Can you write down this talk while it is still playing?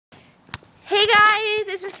Hey guys,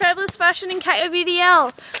 it's Missfabulousfashion and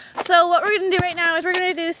Katyavdl. So what we're gonna do right now is we're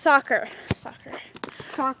gonna do soccer.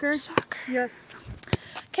 Soccer. Yes.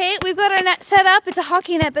 Okay, we've got our net set up. It's a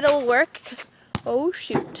hockey net, but it will work. Oh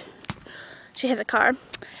shoot, she hit a car.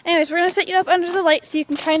 Anyways, we're gonna set you up under the light so you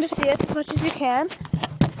can kind of see us as much as you can.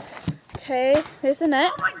 Okay, there's the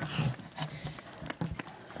net.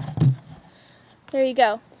 There you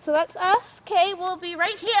go. So that's us. Okay, we'll be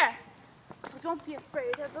right here. So don't be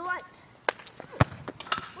afraid of the light.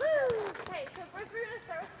 Woo! Okay, so first we're going to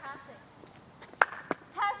start with passing.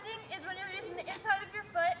 Passing is when you're using the inside of your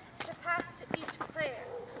foot to pass to each player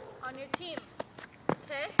on your team.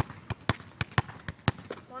 Okay?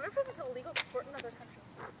 I wonder if this is a legal sport in other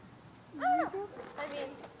countries. I don't know. I mean,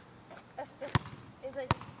 if this is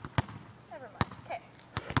like, never mind. Okay.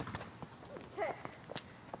 Okay.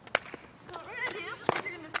 So what we're going to do is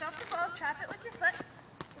you're going to stop the ball, trap it with your foot,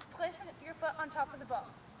 just place your foot on top of the ball.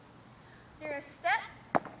 You're going to step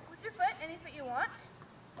with your foot, any foot you want,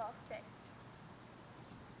 ball stay.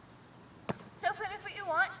 So put any foot you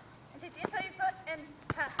want, and take the inside of your foot and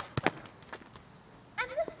pass. And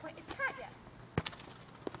at this point, it's Katya.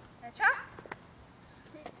 And trap,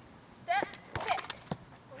 step, kick.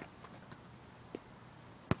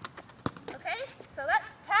 Okay, so that's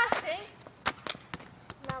passing.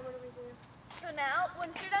 Now what do we do? So now,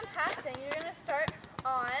 once you're done passing, you're going to start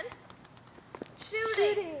on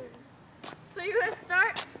shooting. So you're going to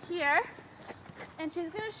start here, and she's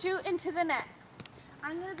going to shoot into the net.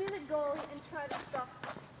 I'm going to be the goalie and try to stop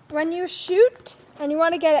her. When you shoot and you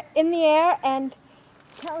want to get it in the air, and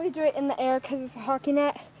you can't really do it in the air because it's a hockey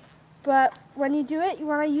net, but when you do it, you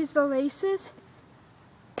want to use the laces.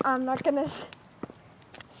 I'm not going to,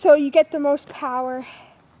 so you get the most power.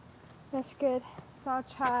 That's good. So I'll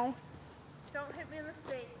try. Don't hit me in the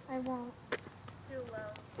face. I won't. Too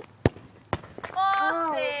low.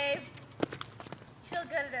 Oh, save. She'll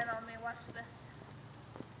get it in on me. Watch this.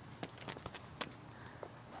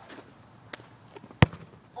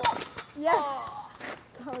 Yes. Oh.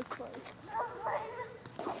 That was close.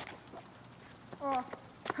 Oh,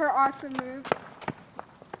 her awesome move.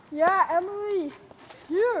 Yeah, Emily.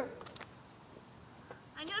 Here.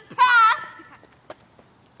 I'm going to pass.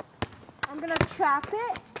 I'm going to trap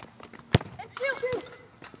it. And shoot.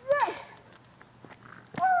 Yes.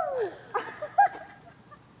 Woo.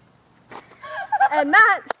 And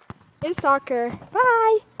that is soccer.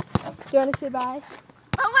 Bye. Do you want to say bye?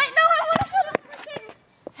 Oh wait, no, I want to show them freaking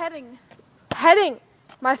heading. Heading,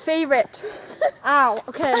 my favorite. Ow,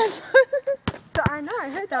 okay. So I know, I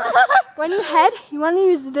heard that. When you head, you want to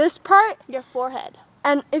use this part. Your forehead.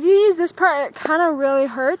 And if you use this part, it kind of really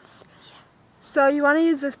hurts. Yeah. So you want to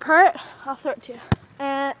use this part. I'll throw it to you.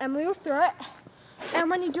 And Emily will throw it. And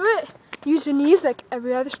when you do it, use your knees like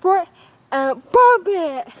every other sport. And bump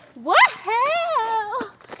it. What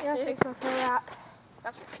hell? Yeah, thanks my pro rap.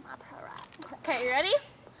 That's my pro rap. Okay, you ready?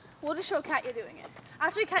 We'll just show Katya doing it.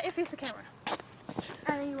 Actually, Katya, face the camera.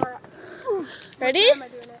 And you are. Ready? Where am I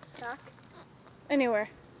doing it? Back? Anywhere.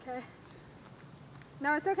 Okay.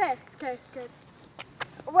 No, it's okay. It's okay. It's good.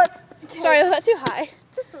 What? Okay. Sorry, was that too high?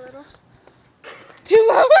 Just a little. Too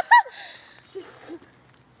low? She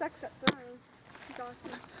sucks at throwing. She's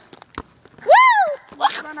awesome. Woo!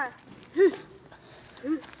 Run I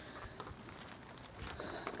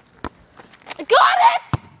got it!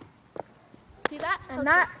 See that? And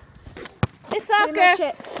that is pretty much soccer.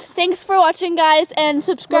 it. Thanks for watching, guys, and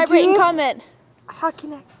subscribe, rate, and comment. Hockey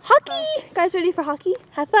next. Hockey! Bye. Guys ready for hockey?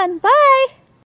 Have fun. Bye!